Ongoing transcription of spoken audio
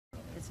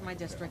It's my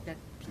district that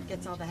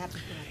gets all the happy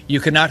feelings.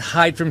 You cannot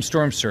hide from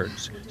storm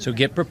surge, so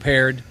get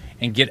prepared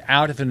and get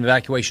out if an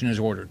evacuation is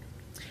ordered.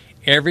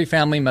 Every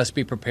family must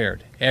be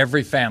prepared.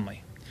 Every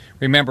family.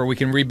 Remember, we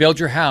can rebuild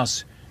your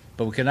house,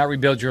 but we cannot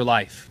rebuild your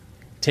life.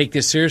 Take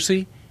this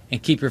seriously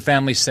and keep your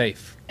family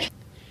safe.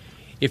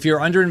 If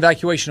you're under an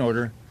evacuation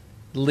order,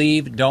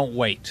 leave, don't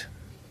wait.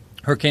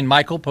 Hurricane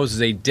Michael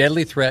poses a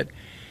deadly threat,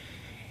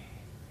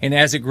 and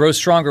as it grows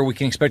stronger, we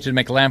can expect it to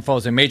make landfall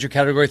as a major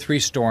Category 3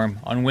 storm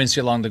on Wednesday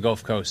along the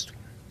Gulf Coast.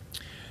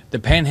 The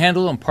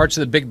Panhandle and parts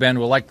of the Big Bend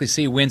will likely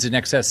see winds in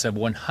excess of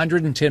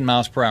 110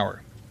 miles per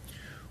hour.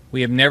 We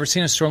have never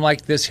seen a storm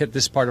like this hit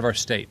this part of our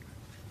state.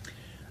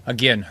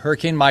 Again,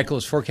 Hurricane Michael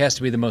is forecast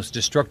to be the most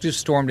destructive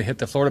storm to hit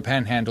the Florida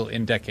Panhandle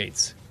in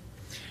decades.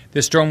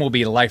 This storm will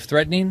be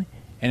life-threatening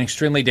and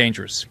extremely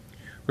dangerous.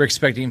 We're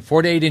expecting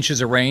 4 to 8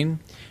 inches of rain,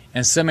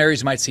 and some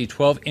areas might see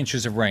 12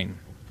 inches of rain.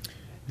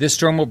 This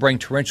storm will bring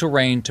torrential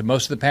rain to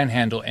most of the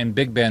Panhandle and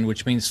Big Bend,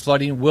 which means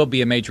flooding will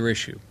be a major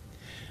issue.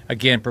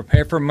 Again,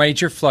 prepare for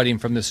major flooding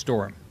from this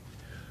storm.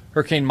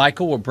 Hurricane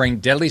Michael will bring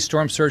deadly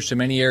storm surge to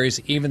many areas,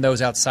 even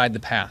those outside the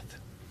path.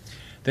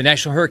 The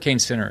National Hurricane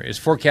Center is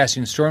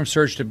forecasting storm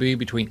surge to be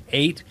between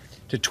 8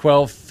 to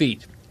 12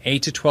 feet,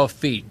 8 to 12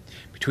 feet,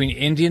 between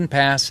Indian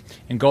Pass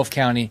and Gulf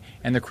County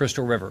and the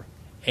Crystal River,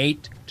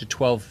 8 to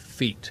 12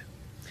 feet.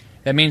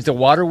 That means the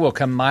water will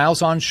come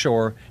miles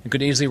onshore and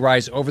could easily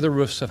rise over the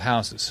roofs of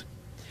houses.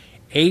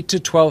 8 to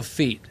 12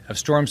 feet of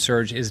storm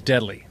surge is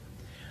deadly.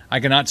 I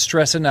cannot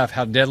stress enough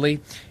how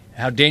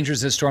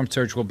dangerous this storm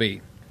surge will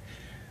be.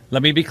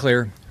 Let me be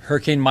clear,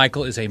 Hurricane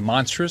Michael is a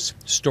monstrous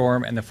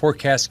storm, and the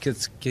forecast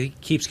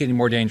keeps getting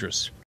more dangerous.